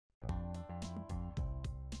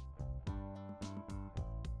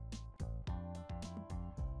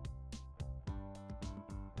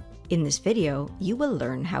In this video, you will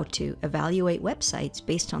learn how to evaluate websites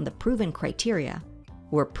based on the proven criteria,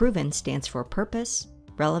 where proven stands for purpose,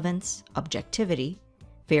 relevance, objectivity,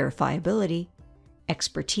 verifiability,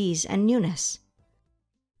 expertise, and newness.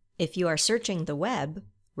 If you are searching the web,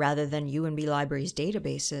 rather than UNB Library's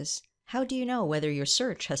databases, how do you know whether your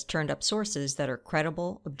search has turned up sources that are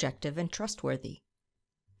credible, objective, and trustworthy?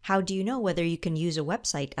 How do you know whether you can use a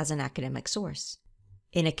website as an academic source?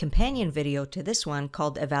 In a companion video to this one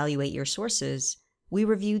called Evaluate Your Sources, we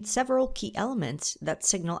reviewed several key elements that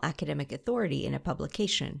signal academic authority in a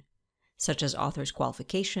publication, such as author's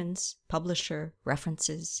qualifications, publisher,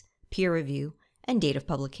 references, peer review, and date of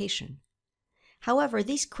publication. However,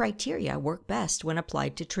 these criteria work best when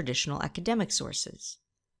applied to traditional academic sources.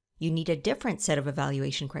 You need a different set of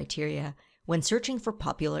evaluation criteria when searching for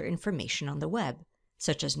popular information on the web,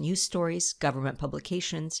 such as news stories, government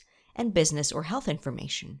publications, and business or health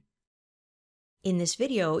information. In this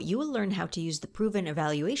video, you will learn how to use the proven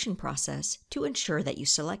evaluation process to ensure that you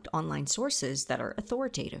select online sources that are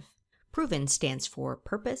authoritative. Proven stands for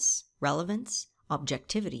purpose, relevance,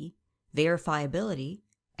 objectivity, verifiability,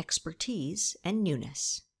 expertise, and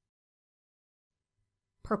newness.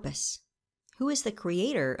 Purpose. Who is the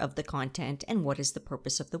creator of the content and what is the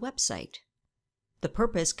purpose of the website? The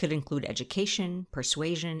purpose could include education,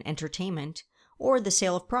 persuasion, entertainment, or the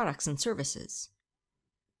sale of products and services.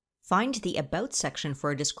 Find the About section for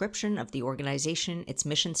a description of the organization, its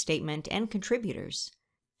mission statement, and contributors,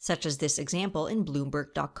 such as this example in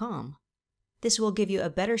Bloomberg.com. This will give you a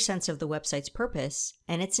better sense of the website's purpose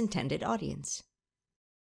and its intended audience.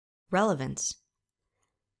 Relevance.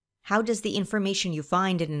 How does the information you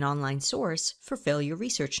find in an online source fulfill your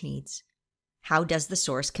research needs? How does the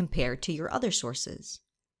source compare to your other sources?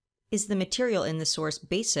 Is the material in the source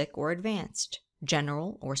basic or advanced,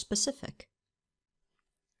 general or specific?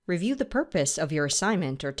 Review the purpose of your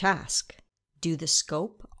assignment or task. Do the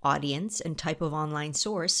scope, audience, and type of online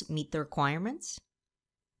source meet the requirements?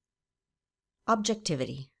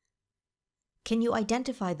 Objectivity. Can you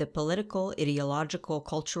identify the political, ideological,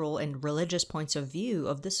 cultural, and religious points of view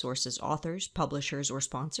of the source's authors, publishers, or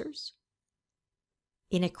sponsors?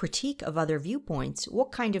 In a critique of other viewpoints,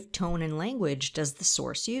 what kind of tone and language does the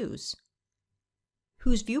source use?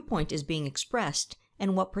 Whose viewpoint is being expressed,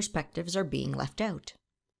 and what perspectives are being left out?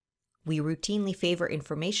 We routinely favor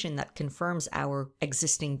information that confirms our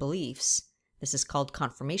existing beliefs. This is called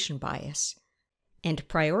confirmation bias, and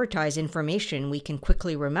prioritize information we can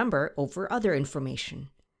quickly remember over other information.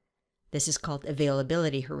 This is called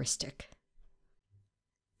availability heuristic.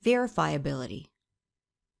 Verifiability.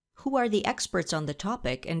 Who are the experts on the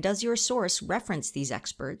topic, and does your source reference these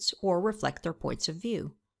experts or reflect their points of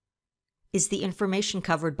view? Is the information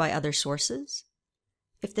covered by other sources?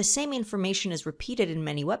 If the same information is repeated in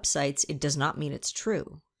many websites, it does not mean it's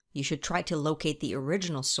true. You should try to locate the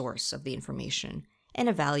original source of the information and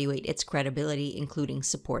evaluate its credibility, including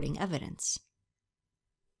supporting evidence.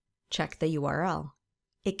 Check the URL.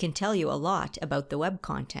 It can tell you a lot about the web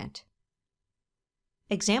content.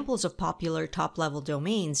 Examples of popular top-level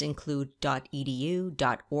domains include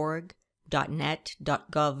 .edu, .org, .net,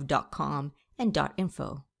 .gov, .com, and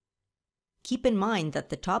 .info. Keep in mind that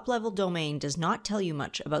the top-level domain does not tell you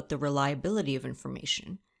much about the reliability of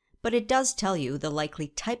information, but it does tell you the likely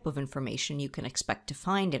type of information you can expect to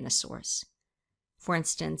find in a source. For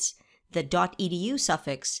instance, the .edu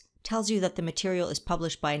suffix tells you that the material is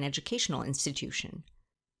published by an educational institution,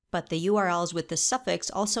 but the URLs with the suffix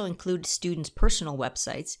also include students' personal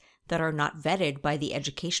websites that are not vetted by the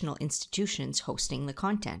educational institutions hosting the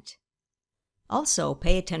content. Also,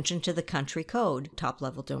 pay attention to the country code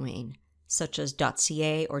top-level domain, such as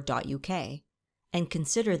 .ca or .uk, and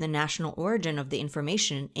consider the national origin of the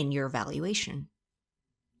information in your evaluation.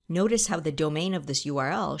 Notice how the domain of this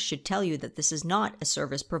URL should tell you that this is not a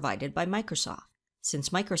service provided by Microsoft, since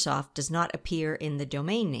Microsoft does not appear in the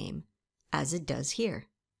domain name, as it does here.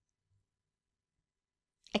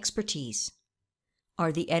 Expertise.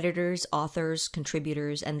 Are the editors, authors,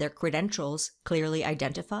 contributors, and their credentials clearly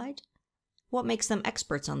identified? What makes them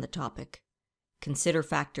experts on the topic? Consider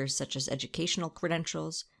factors such as educational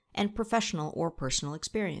credentials and professional or personal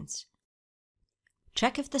experience.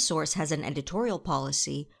 Check if the source has an editorial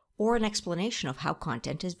policy or an explanation of how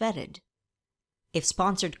content is vetted. If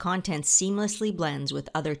sponsored content seamlessly blends with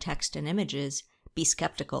other text and images, be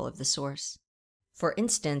skeptical of the source. For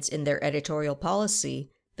instance, in their editorial policy,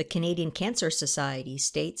 the Canadian Cancer Society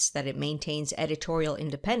states that it maintains editorial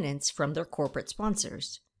independence from their corporate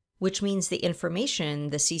sponsors, which means the information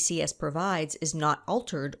the CCS provides is not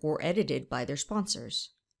altered or edited by their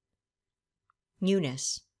sponsors.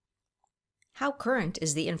 Newness. How current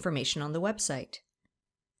is the information on the website?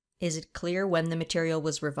 Is it clear when the material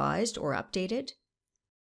was revised or updated?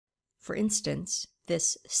 For instance,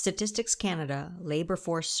 this Statistics Canada Labour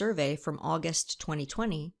Force Survey from August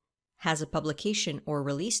 2020 has a publication or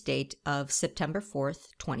release date of September 4th,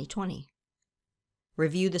 2020.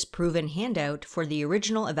 Review this proven handout for the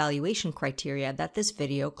original evaluation criteria that this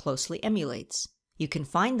video closely emulates. You can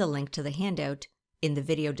find the link to the handout in the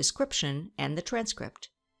video description and the transcript.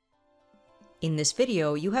 In this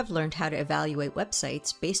video, you have learned how to evaluate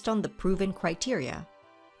websites based on the proven criteria,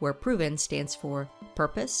 where proven stands for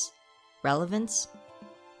purpose, relevance,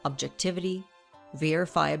 objectivity,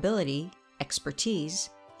 verifiability,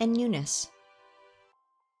 expertise, and newness.